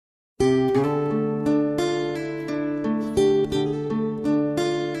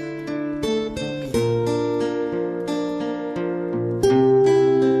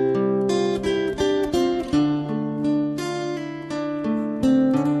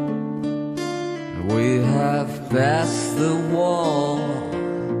past the wall,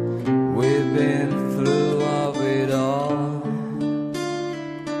 we've been through of it all.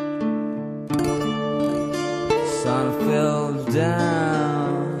 Sun fell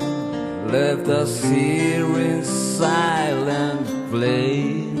down, left us here in silent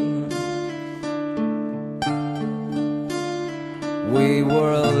flame. We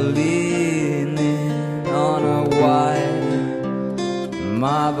were leaning on a wide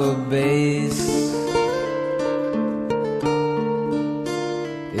marble base.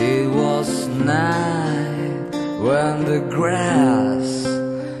 It was night when the grass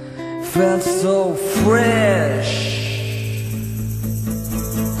felt so fresh.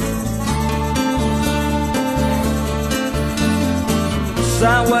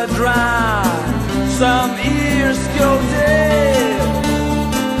 Some were dry, some ears go dead.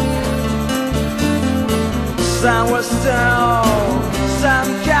 Some were stoned, some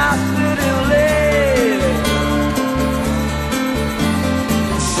casted in lead.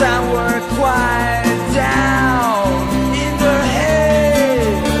 Some were quiet down in their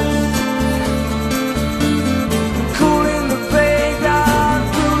heads. Cooling the playground,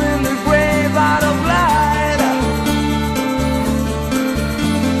 cooling the grave out of light.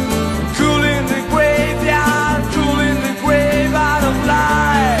 Cooling the graveyard, cooling the grave out of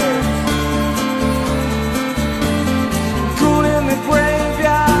light. Cooling the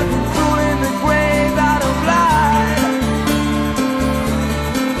graveyard, cooling the grave out of light.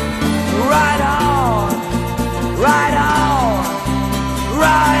 Right on, right on,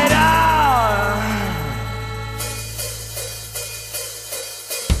 right on.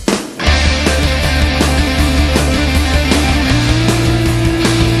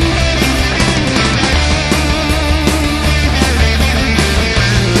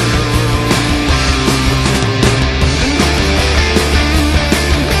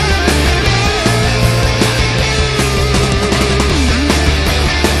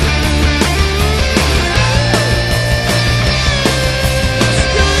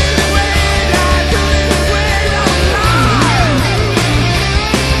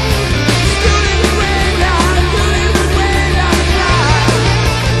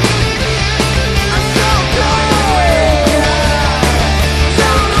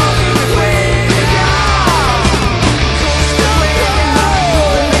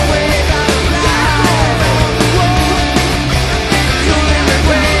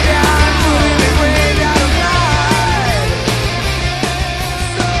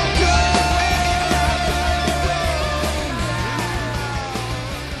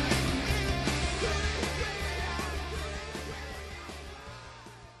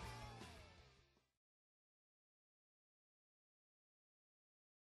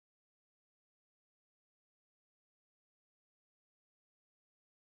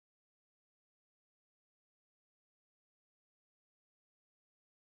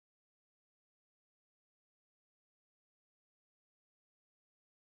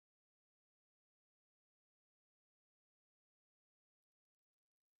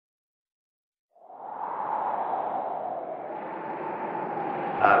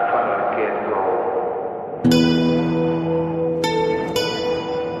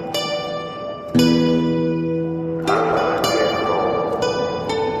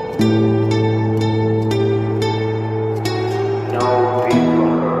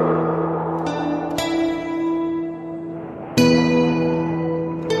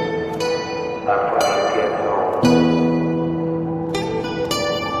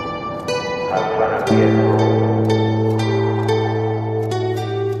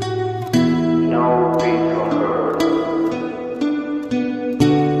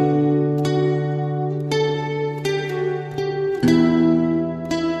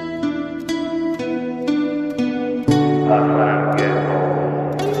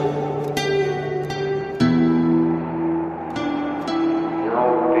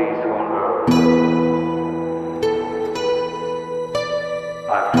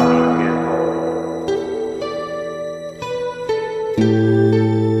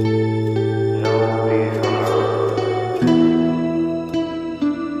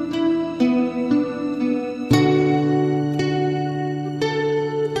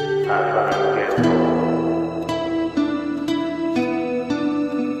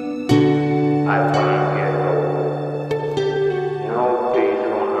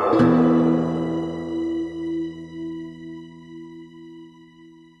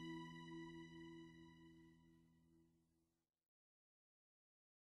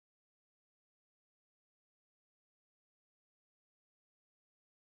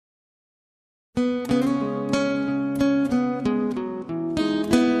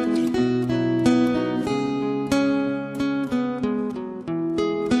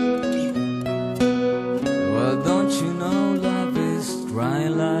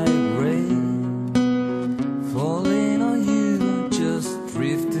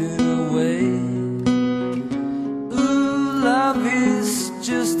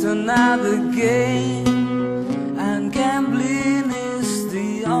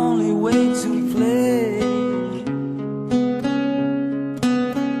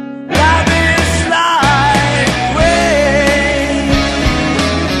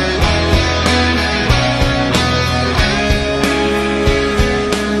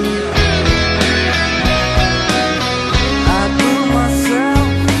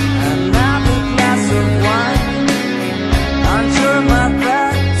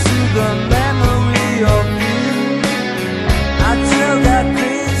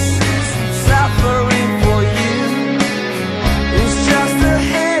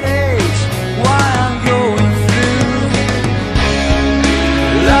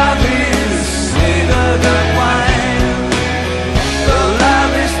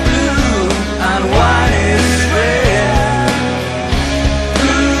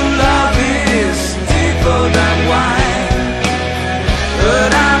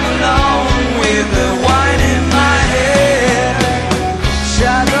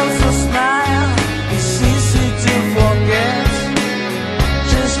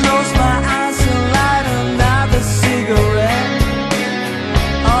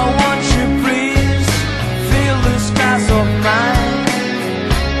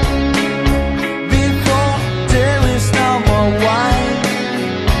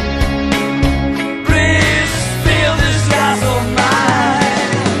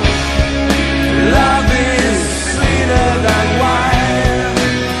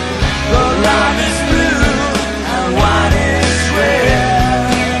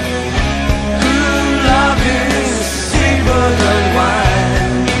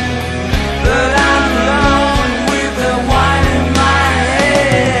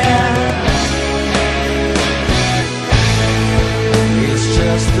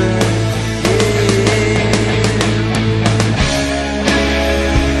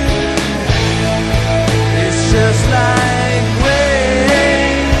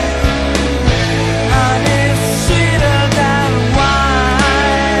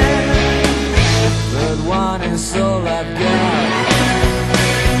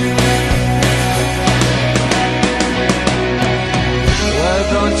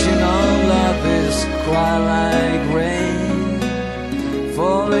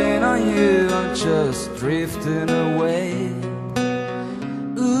 you, I'm just drifting away.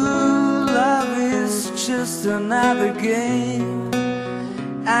 Ooh, love is just another game,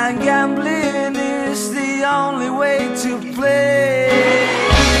 and gambling is the only way to play.